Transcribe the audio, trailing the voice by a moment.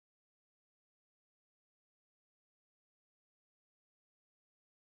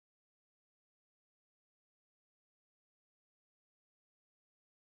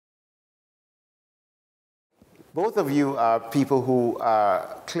Both of you are people who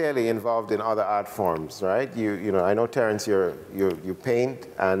are clearly involved in other art forms, right? You know, I know, Terrance, you paint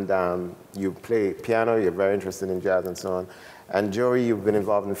and you play piano, you're very interested in jazz and so on. And Joey, you've been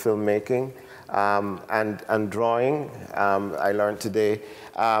involved in filmmaking and drawing, I learned today.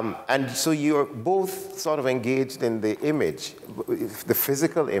 And so you're both sort of engaged in the image, the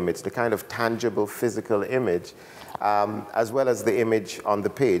physical image, the kind of tangible physical image, as well as the image on the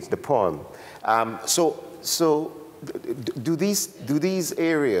page, the poem. So do these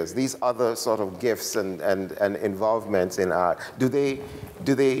areas, these other sort of gifts and involvements in art, do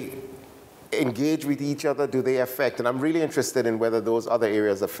they engage with each other? Do they affect? And I'm really interested in whether those other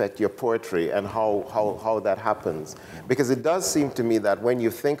areas affect your poetry and how that happens. Because it does seem to me that when you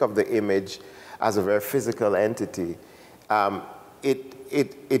think of the image as a very physical entity,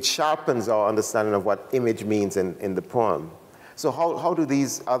 it sharpens our understanding of what image means in the poem. So how do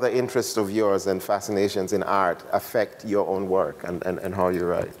these other interests of yours and fascinations in art affect your own work and how you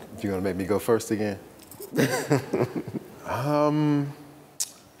write? You gonna make me go first again?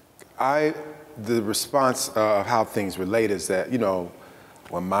 The response of how things relate is that, you know,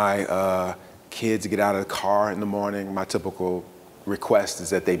 when my kids get out of the car in the morning, my typical request is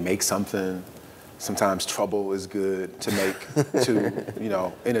that they make something. Sometimes trouble is good to make, you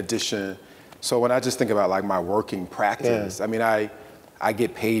know, in addition. So when I just think about like my working practice, yeah. I mean, I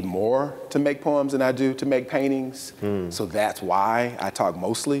get paid more to make poems than I do to make paintings. So that's why I talk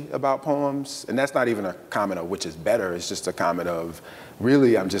mostly about poems. And that's not even a comment of which is better. It's just a comment of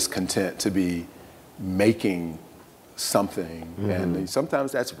really I'm just content to be making something. And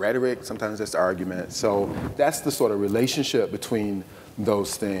sometimes that's rhetoric, sometimes that's argument. So that's the sort of relationship between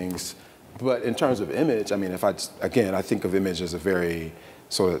those things. But in terms of image, I mean, again, I think of image as a very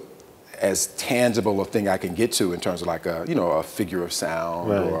sort of as tangible a thing I can get to in terms of like a, you know, a figure of sound,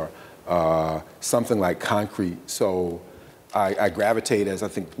 right, or something like concrete. So I gravitate, as I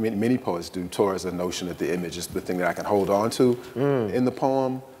think many poets do, towards the notion that the image is the thing that I can hold on to in the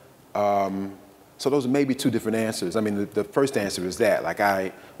poem. So those are maybe two different answers. I mean, the first answer is that, like,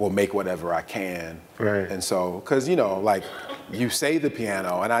 I will make whatever I can. Right. And so, because, you know, like, you say the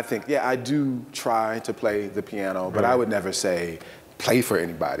piano, and I think, yeah, I do try to play the piano, but I would never say, play for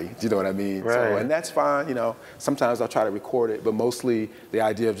anybody. Do you know what I mean? Right. So, and that's fine, you know. Sometimes I'll try to record it, but mostly the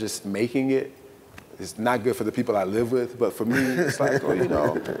idea of just making it is not good for the people I live with, but for me, it's like, well, you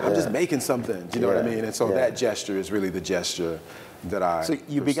know, I'm just making something. Do you know what I mean? And so that gesture is really the gesture that I So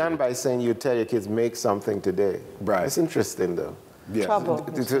you began by saying you tell your kids, make something today. Right. It's interesting, though. Yeah. Trouble.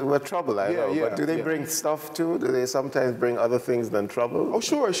 Well, trouble, I know. But do they bring stuff too? Do they sometimes bring other things than trouble? Oh,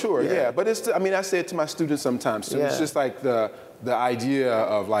 sure, yeah. But it's, I mean, I say it to my students sometimes too. It's just like the idea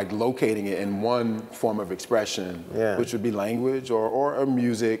of like locating it in one form of expression, which would be language or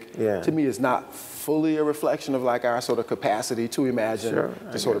music, to me is not fully a reflection of like our sort of capacity to imagine,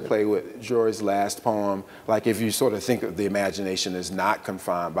 to sort of play with Jory's last poem. Like if you sort of think of the imagination as not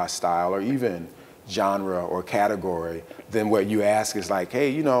confined by style or even genre or category, then what you ask is like, hey,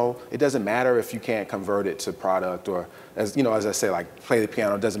 you know, it doesn't matter if you can't convert it to product, or as you know, as I say, like play the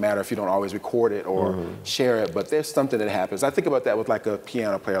piano. It doesn't matter if you don't always record it or share it, but there's something that happens. I think about that with like a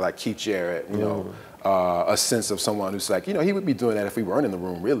piano player like Keith Jarrett, you know, a sense of someone who's like, you know, he would be doing that if we weren't in the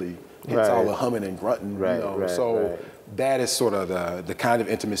room, really. It's all the humming and grunting, you know. So that is sort of the kind of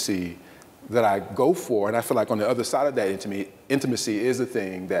intimacy that I go for, and I feel like on the other side of that intimacy is a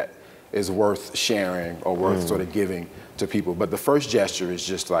thing that is worth sharing or worth sort of giving to people. But the first gesture is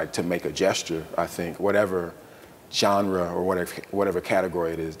just like to make a gesture, I think, whatever genre or whatever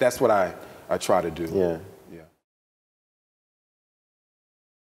category it is. That's what I try to do. Yeah.